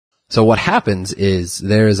So what happens is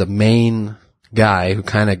there is a main guy who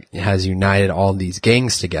kind of has united all these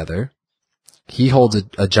gangs together. He holds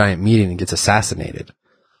a giant meeting and gets assassinated.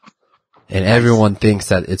 And everyone thinks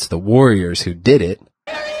that it's the Warriors who did it.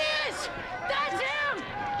 There he is! That's him!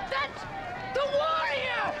 That's the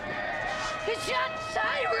Warrior! He shot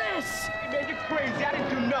Cyrus! You made it crazy. I didn't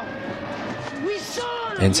do nothing. We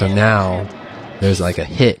saw him! And so now there's like a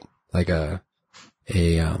hit, like a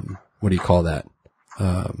what do you call that?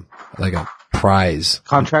 Like a prize.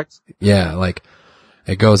 Contracts? Yeah, like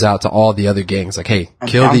it goes out to all the other gangs like, hey,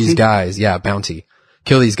 kill bounty? these guys. Yeah, bounty.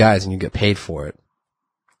 Kill these guys and you get paid for it.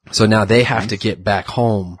 So now they have to get back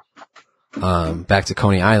home, back to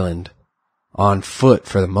Coney Island on foot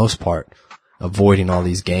for the most part, avoiding all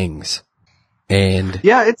these gangs. And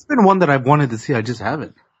Yeah, it's been one that I've wanted to see. I just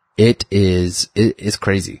haven't. it's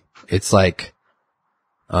crazy. It's like,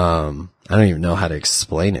 I don't even know how to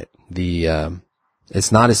explain it.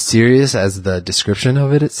 It's not as serious as the description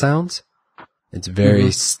of it sounds. It's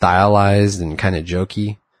very stylized and kind of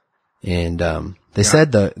jokey. And, they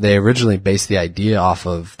said they originally based the idea off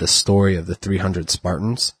of the story of the 300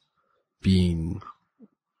 Spartans being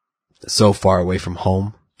so far away from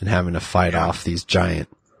home and having to fight off this giant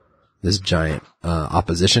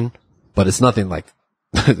opposition. But it's nothing like,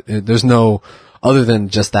 there's no, other than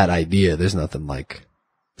just that idea, there's nothing like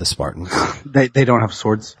the Spartans. They don't have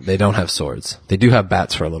swords. They don't have swords. They do have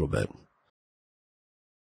bats for a little bit.